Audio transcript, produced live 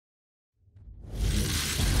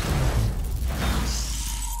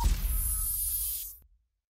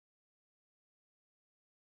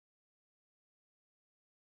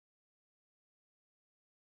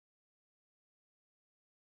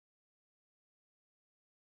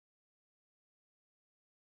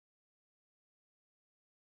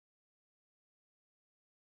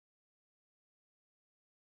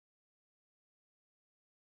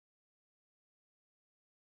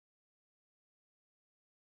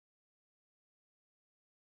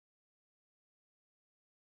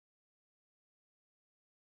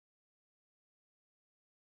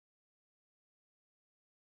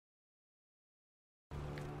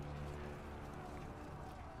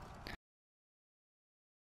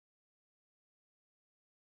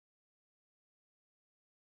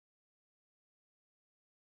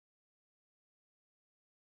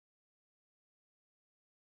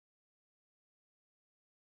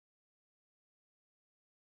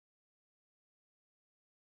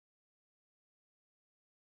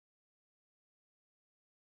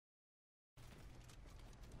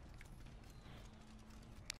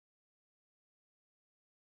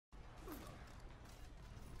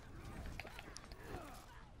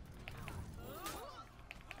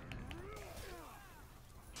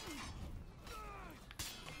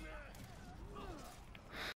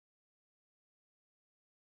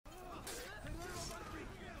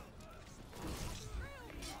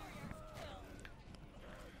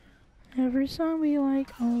Every song we like,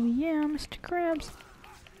 oh yeah, Mr. Krabs.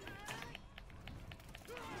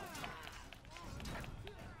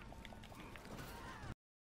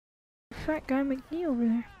 Fat guy McNee over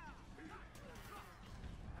there.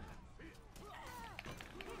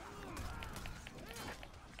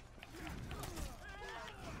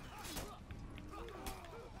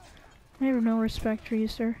 I have no respect for you,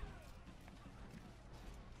 sir.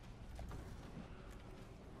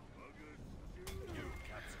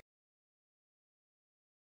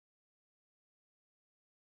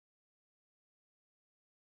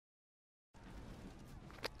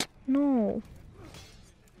 No.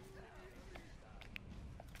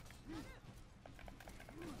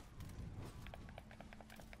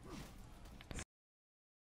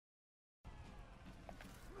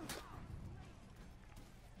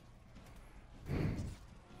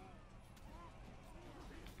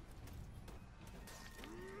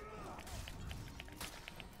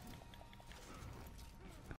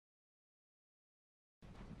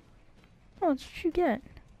 Oh, that's what you get.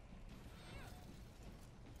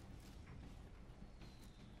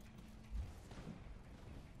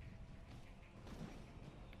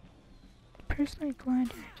 Personally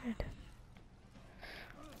glad you're dead.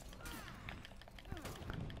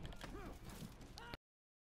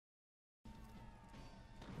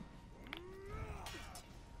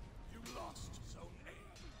 You lost Zone A.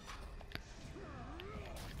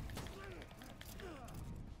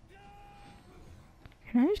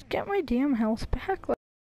 Can I just get my damn health back? Like,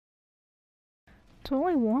 that's all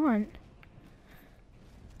I want.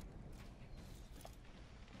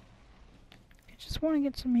 I just want to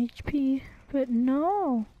get some HP, but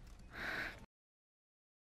no.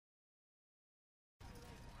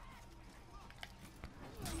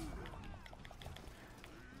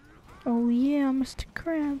 Oh yeah, Mr.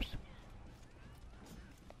 Krabs.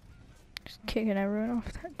 Just kicking everyone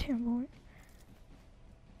off that damn board.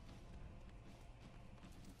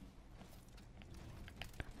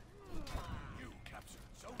 You captured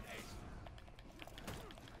Zone A.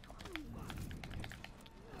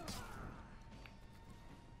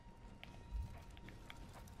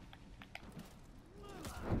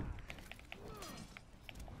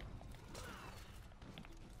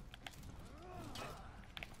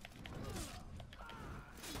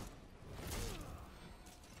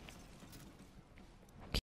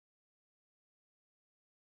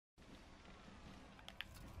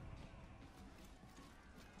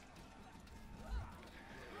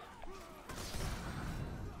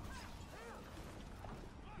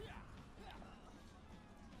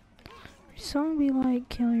 Song be like,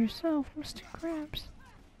 kill yourself, Mr. Krabs.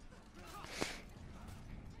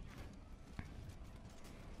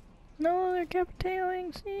 No, they're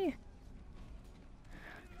capitailing, see?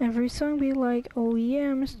 Every song be like, oh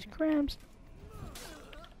yeah, Mr. Krabs.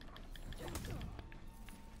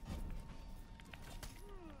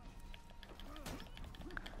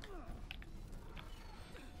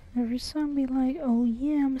 Every song be like, oh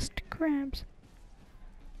yeah, Mr. Krabs.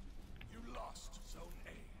 You lost Zone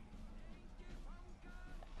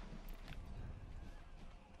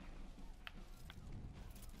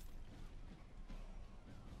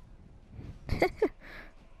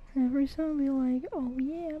A. Every song be like, oh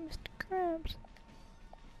yeah, Mr. Krabs.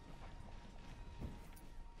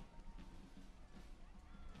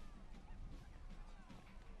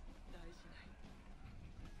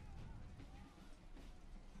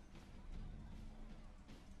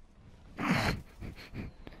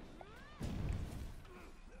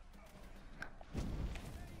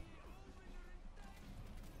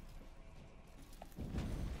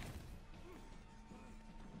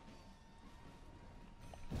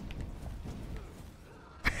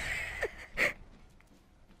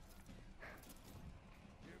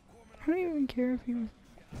 I don't even care if he was.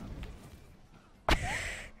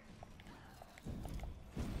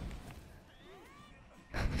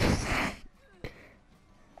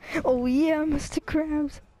 Oh yeah, Mr.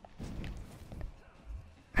 Krabs.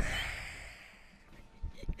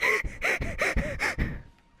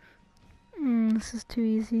 This is too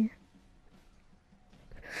easy.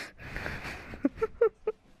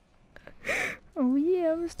 Oh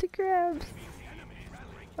yeah, Mr. Krabs.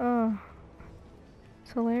 Oh,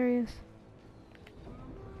 it's hilarious.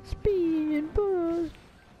 Speed boost.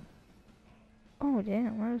 Oh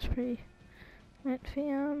damn, that was pretty. That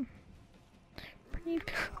fam. Pretty.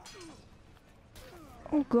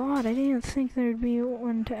 Oh god, I didn't think there'd be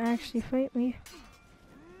one to actually fight me.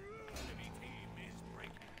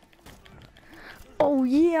 Oh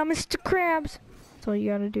yeah, Mr. Krabs. That's all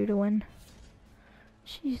you gotta do to win.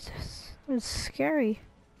 Jesus, that was scary.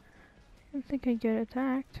 I didn't think I'd get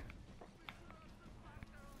attacked.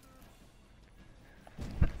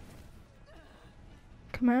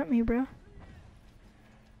 Come at me, bro.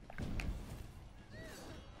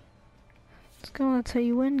 Let's go, that's how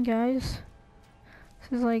you win, guys.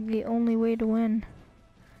 This is like the only way to win.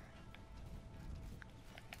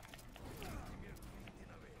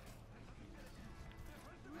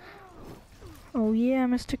 Oh yeah,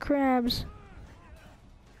 Mr. Krabs.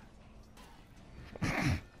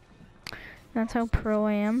 That's how pro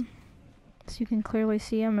I am. So you can clearly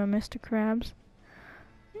see I'm a Mr. Krabs.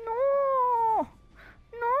 No!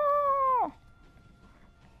 No!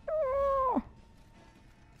 No!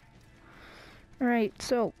 Alright,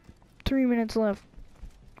 so 3 minutes left.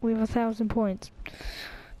 We have 1,000 points.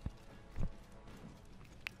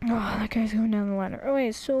 Oh, that guy's going down the ladder.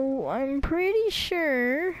 Okay, so I'm pretty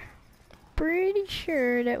sure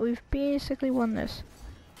that we've basically won this.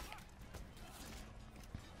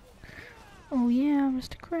 Oh yeah,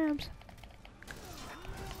 Mr. Krabs.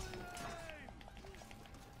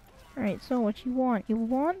 Alright, so what you want? You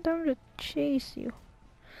want them to chase you.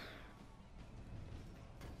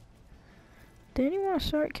 Then you want to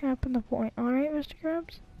start capping the point. Alright, Mr.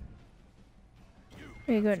 Krabs?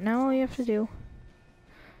 Very good. Now all you have to do,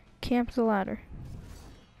 camp the ladder.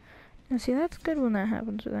 Now see, that's good when that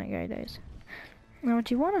happens when that guy dies. Now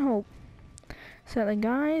what you want to hope is that the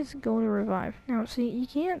guys go to revive. Now see, you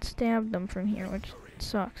can't stab them from here, which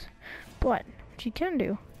sucks. But what you can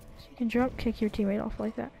do is you can drop kick your teammate off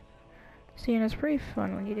like that. See, and it's pretty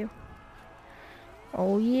fun when you do.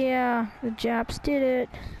 Oh yeah, the Japs did it.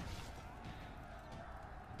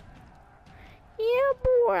 Yeah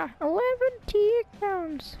boy, 11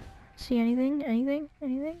 takedowns. See anything? Anything?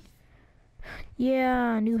 Anything?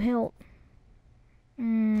 Yeah, new hilt.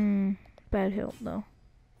 Bad hilt though.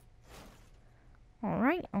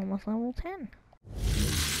 Alright, almost level 10.